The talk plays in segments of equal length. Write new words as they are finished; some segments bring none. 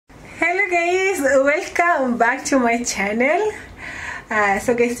Hello guys, welcome back to my channel.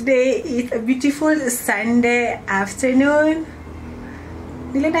 So guys, today is a beautiful Sunday afternoon.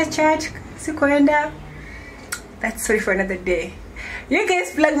 Nilienda church, sikuenda. That's sorry for another day. You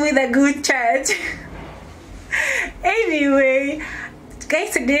guys plug me the good church. Anyway, guys,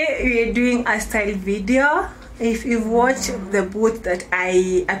 today we are doing a style video. If you've watched the boots that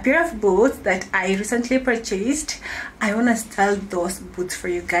a pair of boots that I recently purchased, I want to style those boots for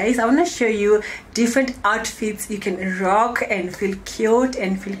you guys. I want to show you different outfits you can rock and feel cute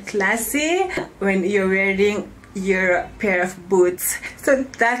and feel classy when you're wearing your pair of boots. So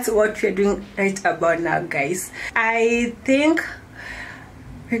that's what we're doing right about now, guys. I think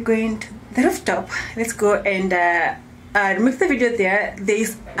we're going to the rooftop. Let's go and make the video there. There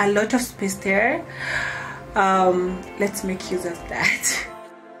is a lot of space there. Let's make use of that.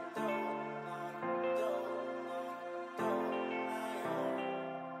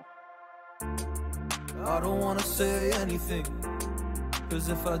 I don't wanna say anything, cause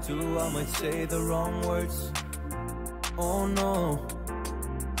if I do I might say the wrong words. Oh no.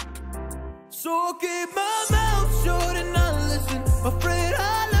 So keep my mouth shut and not listen. Afraid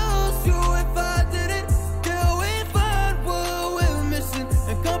I lose you if I didn't. Till we find what we're missing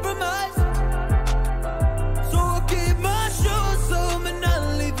and compromise.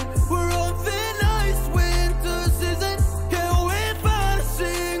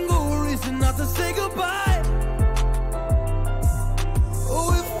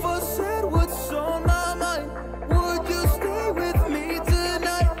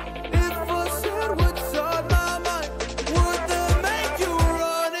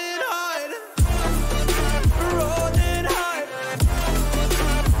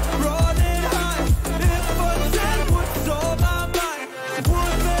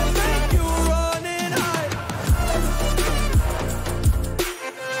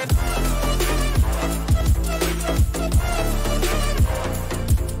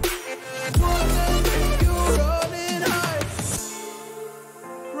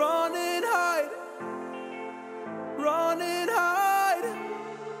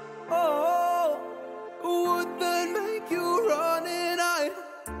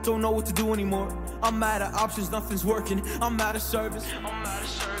 Don't know what to do anymore. I'm out of options, nothing's working. I'm out of service.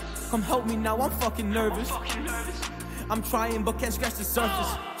 Come help me now, I'm fucking nervous. I'm trying but can't scratch the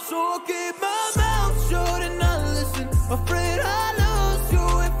surface. So keep my mouth shut and not listen. Afraid I lose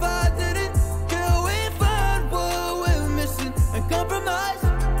you if I didn't. Till we find what we're missing and compromise.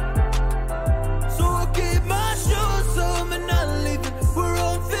 So I'll keep my shoes on and not leaving. We're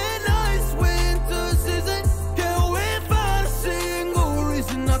on thin ice, winter season. Can we find a single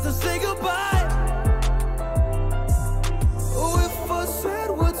reason not to say goodbye? Oh, if I said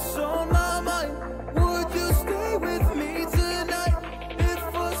what's on my mind, would you stay with me tonight?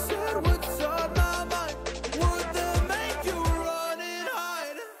 If I said what's on my mind, would that make you run and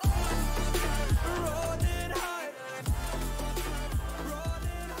hide? Run and hide. Run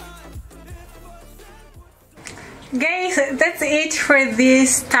and hide. Guys, that's it for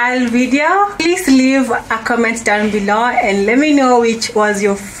this style video. Please leave a comment down below and let me know which was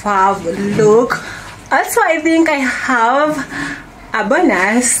your fab look. Also, I think I have a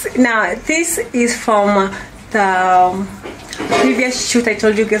bonus. Now, this is from the previous shoot I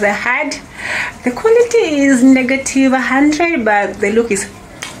told you guys I had. The quality is -100, but the look is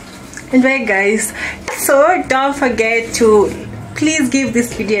enjoy, guys. So don't forget to please give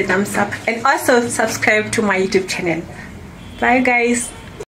this video a thumbs up and also subscribe to my YouTube channel. Bye guys.